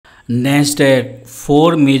NASDAQ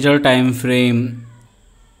 4 major time frame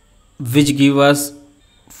which give us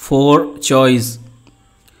 4 choice.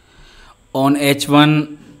 On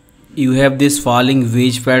H1 you have this falling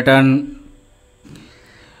wedge pattern.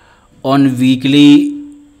 On weekly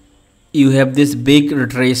you have this big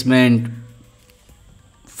retracement.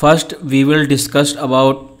 First we will discuss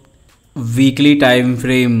about weekly time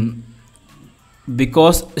frame.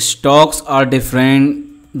 Because stocks are different,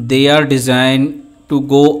 they are designed to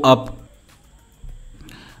go up.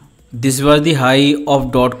 This was the high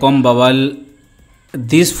of dot-com bubble.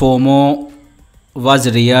 This FOMO was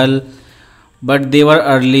real, but they were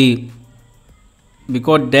early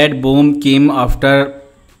because that boom came after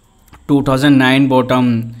 2009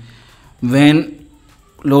 bottom when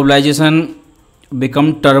globalization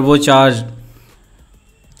become turbocharged,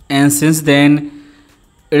 and since then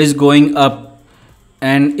it is going up.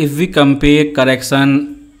 And if we compare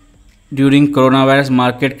correction during coronavirus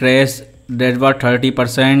market crash, that was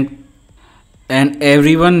 30%, and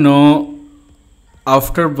everyone know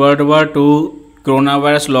after World War II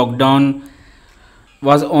coronavirus lockdown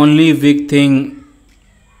was only big thing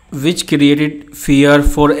which created fear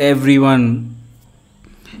for everyone.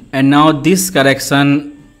 And now this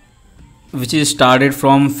correction which is started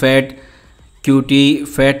from Fed QT,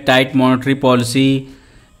 Fed tight monetary policy,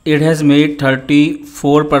 it has made 34%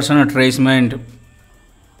 retracement.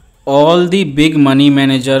 All the big money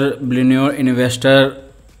manager, billionaire investor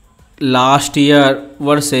last year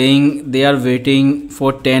were saying they are waiting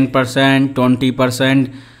for 10%,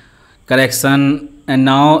 20% correction, and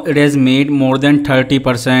now it has made more than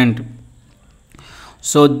 30%.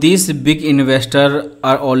 So these big investors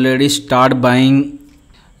are already start buying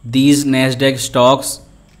these NASDAQ stocks,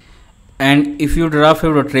 and if you draft a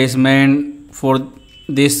retracement for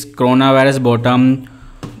this coronavirus bottom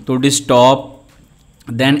to this top,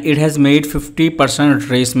 then it has made 50%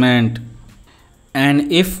 retracement.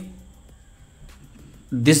 And if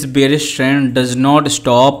this bearish trend does not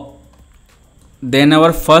stop, then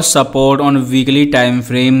our first support on weekly time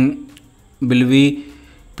frame will be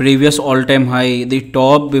previous all-time high, the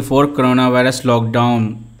top before coronavirus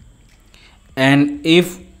lockdown. And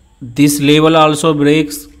if this level also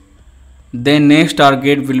breaks, then next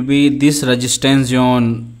target will be this resistance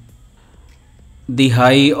zone, the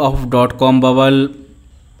high of dot-com bubble,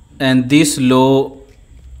 and this low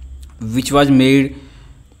which was made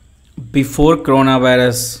before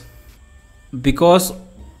coronavirus. Because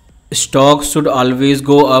stocks should always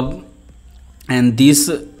go up, and this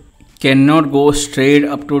cannot go straight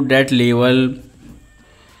up to that level,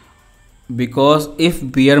 because if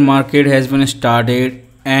bear market has been started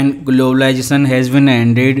and globalization has been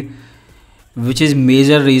ended, which is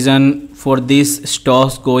major reason for this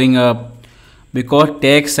stocks going up, because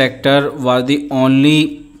tech sector was the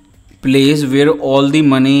only place where all the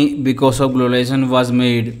money because of globalization was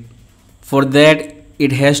made. For that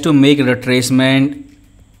it has to make retracement,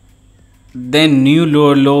 then new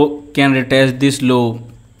low can retest this low,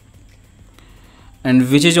 and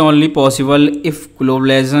which is only possible if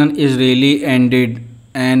globalization is really ended,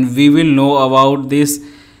 and we will know about this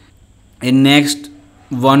in next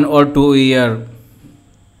 1 or 2 years.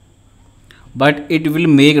 But it will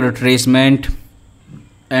make retracement.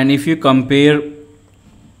 And if you compare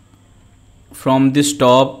from this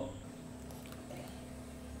top,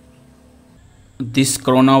 this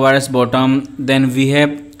coronavirus bottom, then we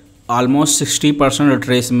have almost 60%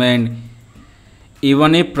 retracement.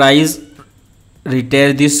 Even if price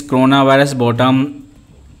retest this coronavirus bottom,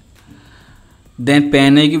 then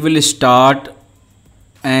panic will start,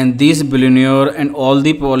 and this billionaire and all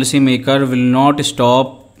the policymaker will not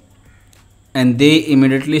stop, and they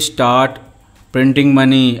immediately start printing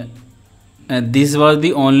money. And this was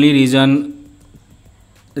the only reason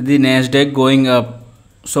the NASDAQ going up.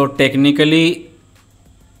 So technically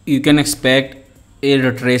you can expect a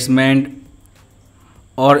retracement,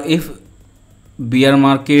 or if bear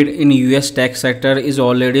market in US tech sector is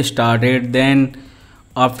already started, then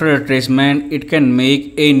after retracement it can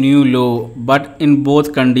make a new low. But in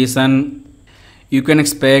both condition you can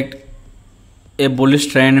expect a bullish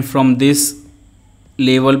trend from this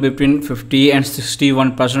level between 50 and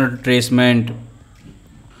 61% retracement.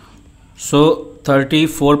 So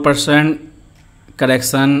 34%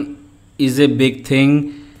 correction is a big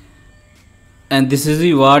thing, and this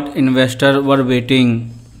is what investors were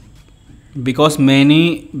waiting, because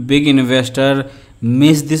many big investors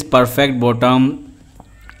missed this perfect bottom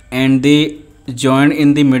and they joined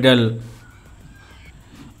in the middle.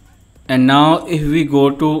 And now if we go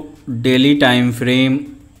to daily time frame,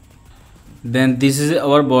 then this is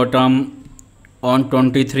our bottom on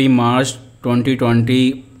 23 March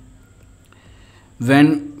 2020,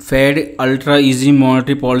 when Fed ultra easy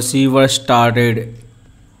monetary policy was started,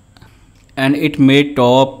 and it made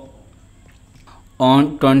top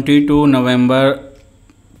on 22 November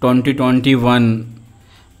 2021,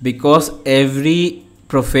 because every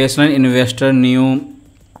professional investor knew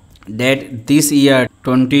that this year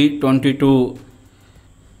 2022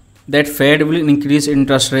 that Fed will increase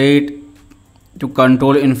interest rate to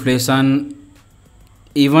control inflation.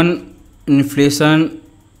 Even inflation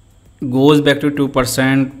goes back to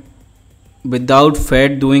 2% without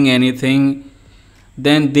Fed doing anything,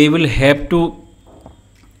 then they will have to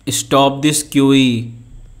stop this QE.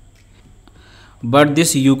 But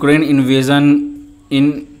this Ukraine invasion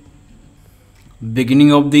in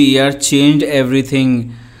beginning of the year changed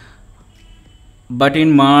everything. But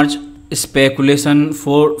in March, speculation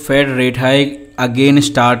for Fed rate hike again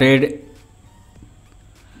started,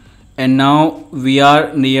 and now we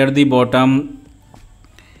are near the bottom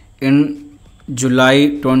in July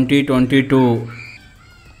 2022.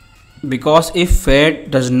 Because if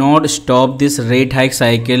Fed does not stop this rate hike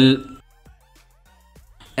cycle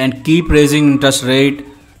and keep raising interest rate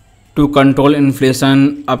to control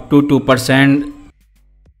inflation up to 2%,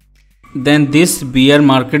 then this bear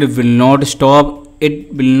market will not stop.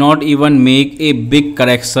 It will not even make a big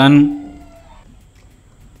correction,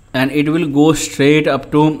 and it will go straight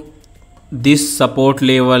up to this support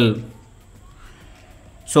level.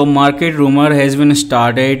 So market rumor has been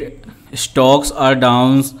started, stocks are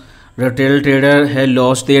down, retail trader have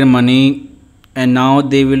lost their money, and now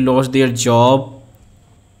they will lose their job,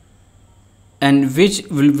 and which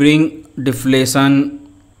will bring deflation.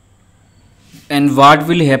 And what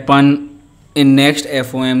will happen in next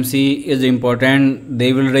FOMC is important.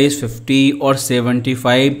 They will raise 50 or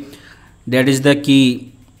 75. That is the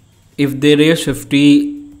key. If they raise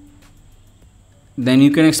 50, then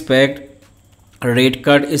you can expect a rate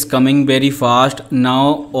cut is coming very fast.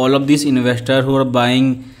 Now all of these investors who are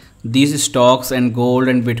buying these stocks and gold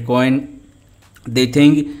and Bitcoin, they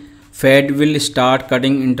think Fed will start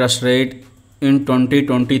cutting interest rate in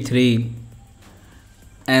 2023,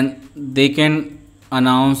 and they can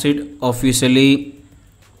announce it officially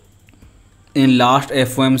in last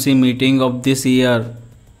FOMC meeting of this year.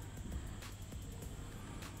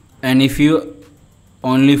 And if you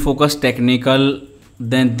only focus technical,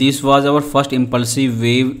 then this was our first impulsive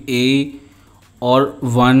wave A or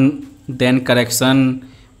 1, then correction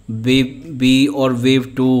wave B or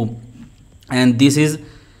wave 2, and this is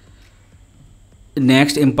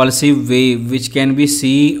next impulsive wave which can be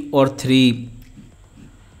C or 3.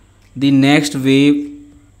 The next wave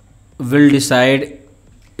will decide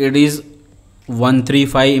it is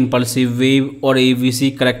 135 impulsive wave or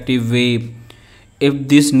ABC corrective wave. If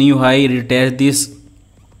this new high retests this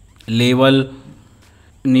level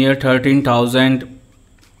near 13,000,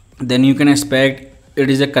 then you can expect it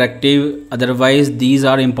is a corrective. Otherwise these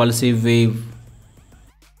are impulsive wave.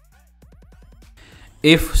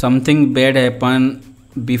 If something bad happen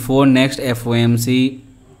before next FOMC,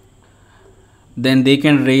 then they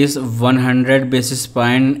can raise 100 basis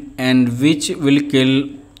point, and which will kill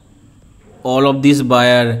all of these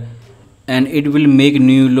buyer, and it will make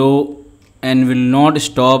new low and will not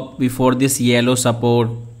stop before this yellow support,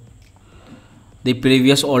 the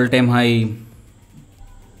previous all-time high.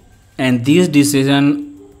 And these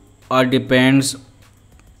decisions are depends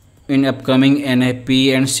in upcoming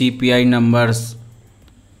NFP and CPI numbers.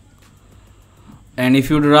 And if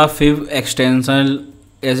you draw fib extension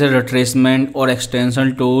as a retracement or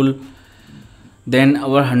extension tool, then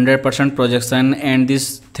our 100% projection and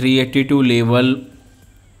this 382 level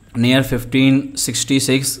near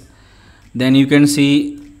 1566, then you can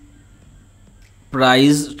see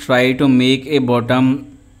price try to make a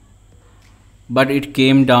bottom, but it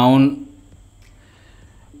came down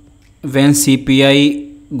when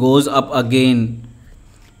CPI goes up again,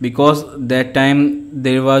 because that time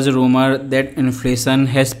there was a rumor that inflation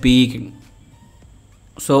has peaked.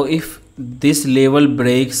 So if this level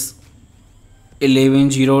breaks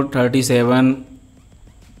 11,037,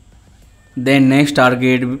 then next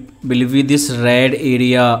target will be this red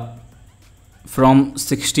area from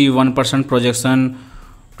 61% projection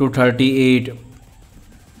to 38,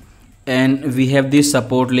 and we have this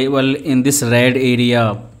support level in this red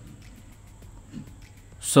area.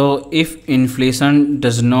 So if inflation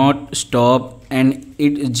does not stop and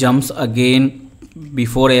it jumps again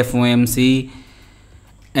before FOMC,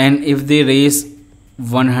 and if they raise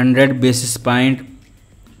 100 basis point,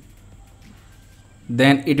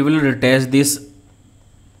 then it will retest this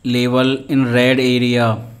level in red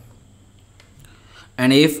area.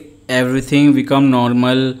 And if everything become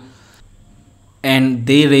normal and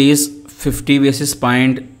they raise 50 basis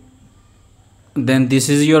point, then this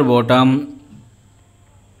is your bottom,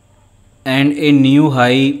 and a new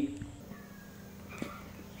high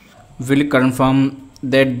will confirm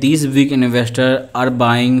that these big investors are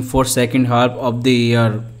buying for second half of the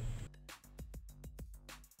year,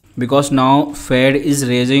 because now Fed is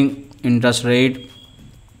raising interest rate,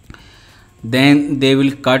 then they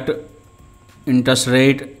will cut interest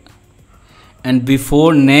rate, and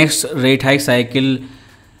before next rate hike cycle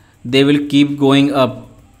they will keep going up,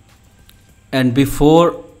 and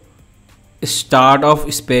before start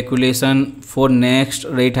of speculation for next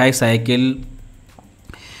rate hike cycle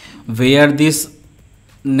where this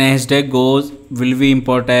NASDAQ goes will be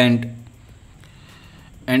important.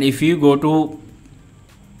 And if you go to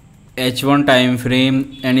H1 time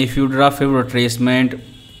frame, and if you draw a retracement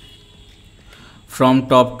from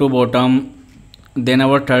top to bottom, then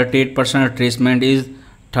our 38% retracement is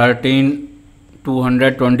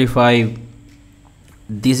 13,225.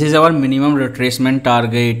 This is our minimum retracement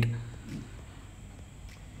target,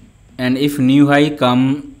 and if new high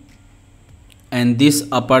come and this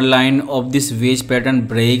upper line of this wedge pattern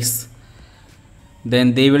breaks,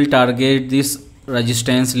 then they will target this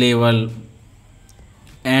resistance level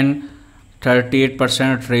and 38%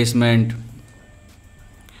 retracement.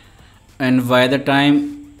 And by the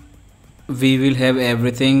time we will have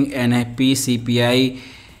everything, NFP, CPI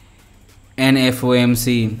and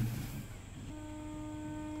FOMC.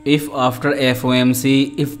 If after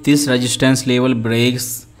FOMC, if this resistance level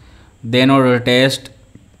breaks, then our retest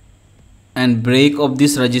and break of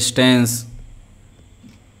this resistance,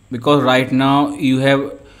 because right now you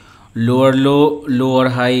have lower low, lower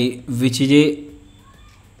high, which is a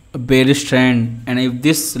bearish trend, and if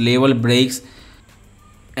this level breaks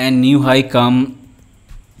and new high come,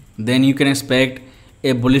 then you can expect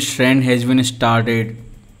a bullish trend has been started.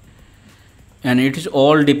 And it is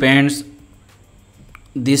all depends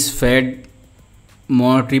this Fed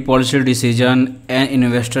monetary policy decision and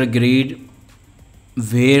investor greed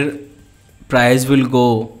where price will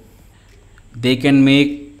go. They can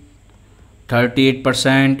make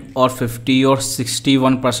 38% or 50 or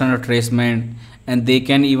 61% retracement, and they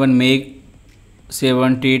can even make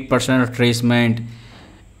 78% retracement,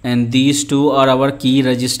 and these two are our key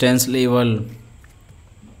resistance level.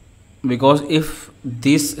 Because if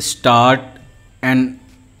this start and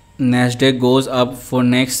NASDAQ goes up for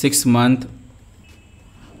next 6 months,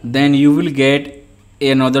 then you will get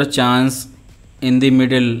another chance in the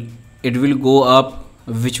middle. It will go up,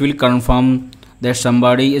 which will confirm that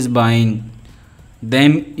somebody is buying.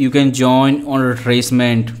 Then you can join on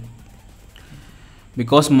retracement,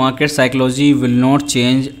 because market psychology will not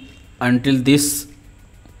change until this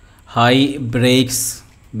high breaks.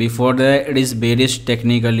 Before that it is bearish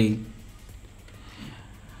technically.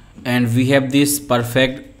 And we have this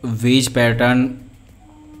perfect wedge pattern.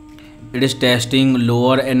 It is testing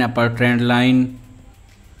lower and upper trend line,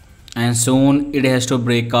 and soon it has to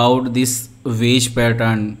break out this wedge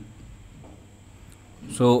pattern.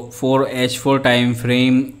 So for H4 time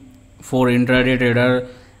frame, for intraday trader,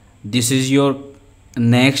 this is your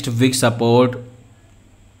next week support,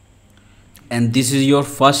 and this is your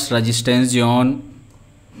first resistance zone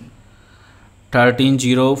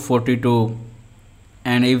 13,042,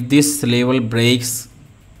 and if this level breaks,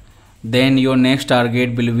 then your next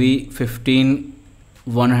target will be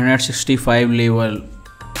 15,165 level.